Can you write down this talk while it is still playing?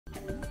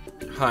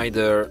Hi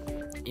there,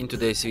 in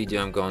today's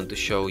video I'm going to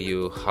show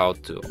you how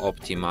to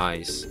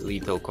optimize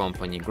Lethal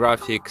Company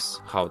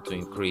graphics, how to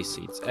increase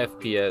its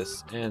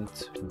FPS and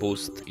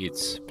boost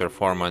its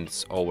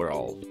performance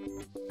overall.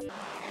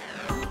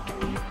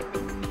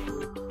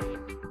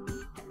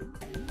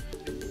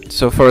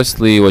 So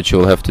firstly, what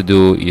you'll have to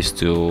do is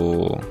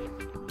to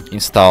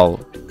install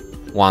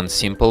one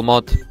simple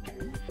mod.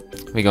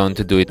 We're going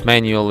to do it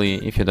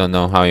manually. If you don't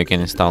know how you can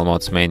install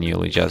mods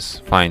manually,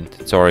 just find a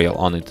tutorial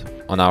on it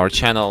on our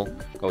channel,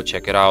 go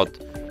check it out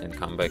and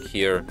come back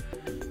here.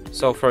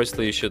 So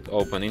firstly, you should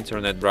open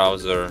internet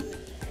browser,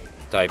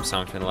 type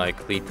something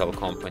like Lethal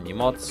Company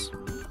mods,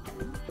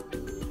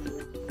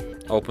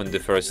 open the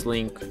first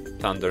link,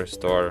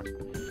 Thunderstore.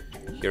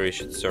 Here you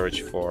should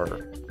search for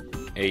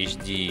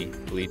HD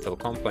Lethal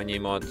Company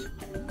mod.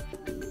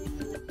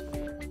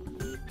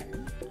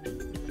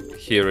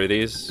 Here it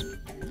is.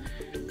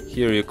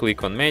 Here you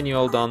click on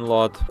manual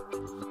download,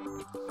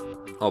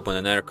 open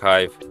an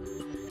archive,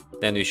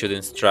 then we should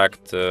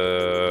extract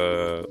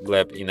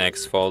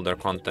bleb.inex folder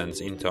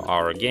contents into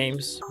our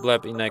games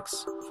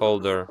bleb.inex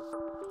folder.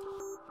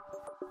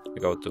 We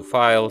go to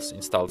files,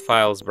 installed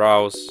files,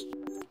 browse.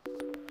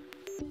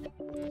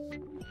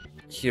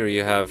 Here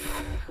you have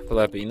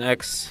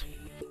bleb.inex,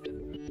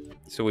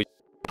 so we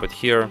put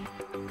here.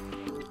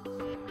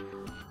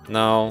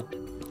 Now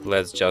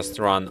let's just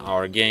run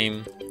our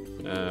game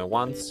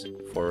once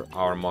for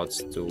our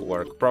mods to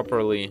work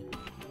properly.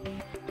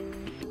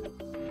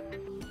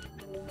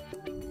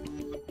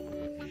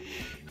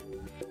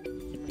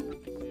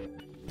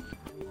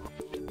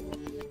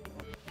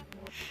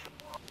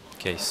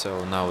 Okay,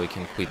 so now we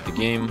can quit the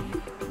game.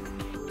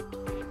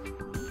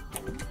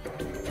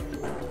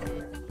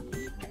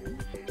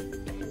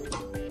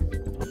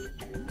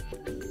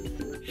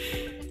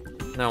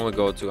 Now we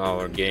go to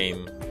our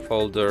game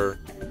folder,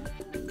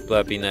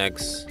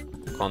 bleb.inex,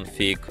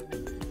 config.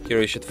 Here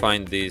you should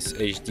find this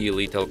HD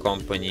Lethal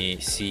Company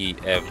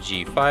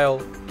CFG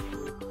file.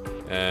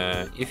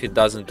 If it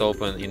doesn't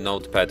open in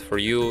Notepad for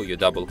you, you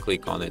double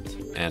click on it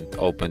and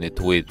open it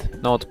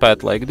with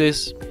Notepad like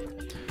this.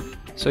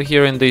 So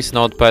here in this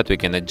Notepad we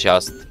can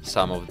adjust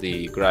some of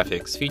the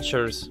graphics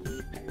features.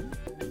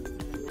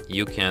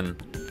 You can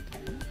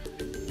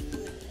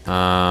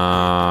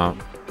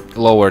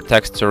lower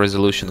texture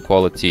resolution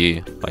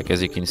quality, like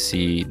as you can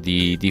see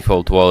the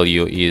default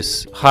value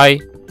is high.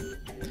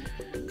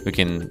 We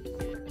can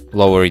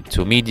lower it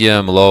to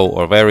medium, low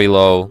or very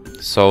low.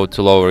 So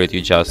to lower it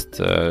you just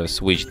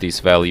switch this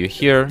value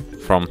here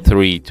from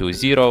 3 to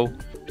 0.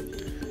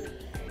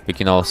 We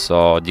can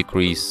also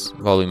decrease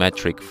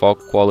volumetric fog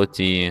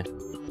quality.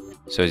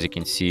 So as you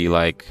can see,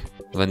 like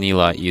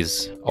vanilla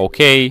is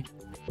okay,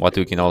 but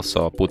we can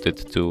also put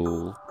it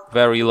to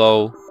very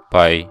low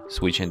by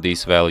switching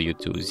this value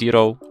to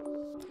 0.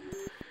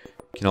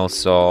 You can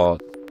also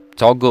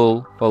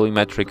toggle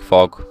volumetric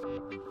fog.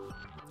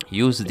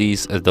 Use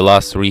this as the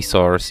last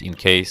resource in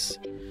case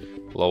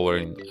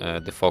lowering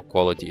the fog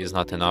quality is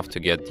not enough to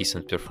get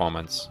decent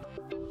performance.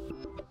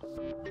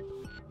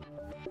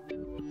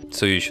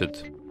 So you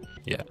should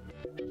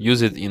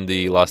use it in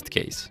the last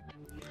case.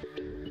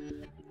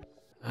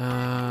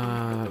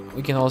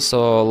 We can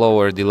also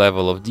lower the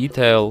level of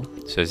detail.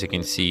 So as you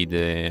can see,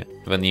 the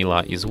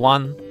vanilla is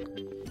 1.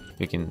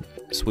 We can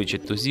switch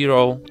it to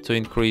 0 to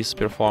increase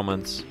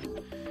performance.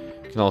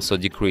 You can also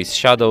decrease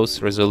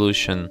shadows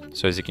resolution.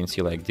 So as you can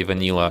see, like the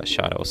vanilla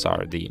shadows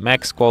are the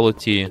max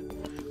quality.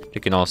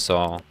 You can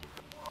also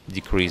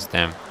decrease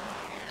them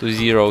to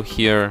 0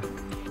 here.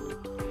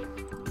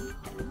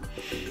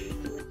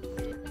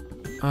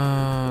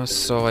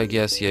 So I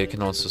guess you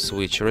can also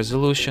switch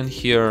resolution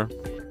here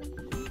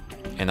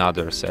and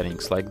other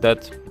settings like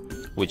that,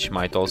 which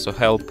might also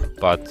help,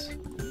 but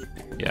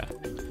yeah.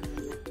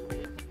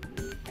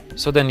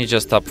 So then you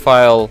just tap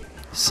file,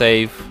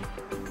 save,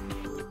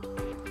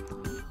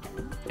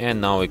 and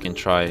now we can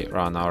try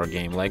run our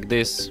game like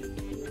this.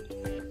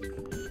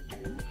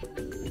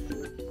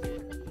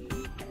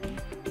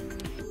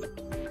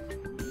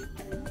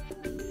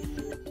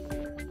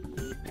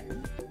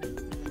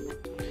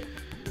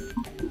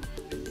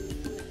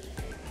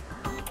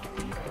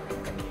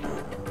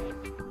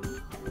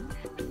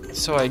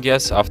 So I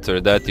guess after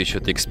that you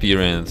should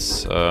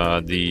experience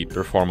the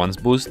performance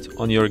boost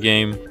on your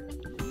game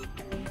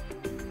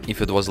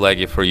if it was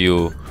laggy for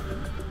you.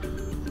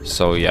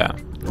 So yeah,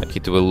 like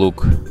it will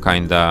look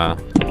kinda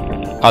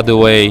other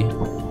way,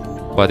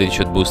 but it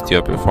should boost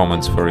your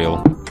performance for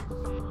real.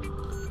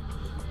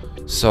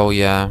 So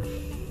yeah,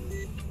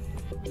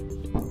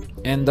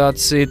 and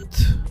that's it.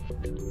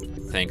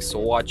 Thanks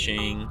for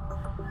watching.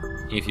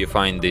 If you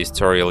find this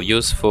tutorial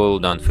useful,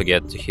 don't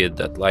forget to hit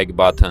that like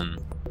button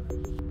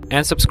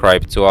and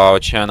subscribe to our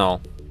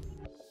channel.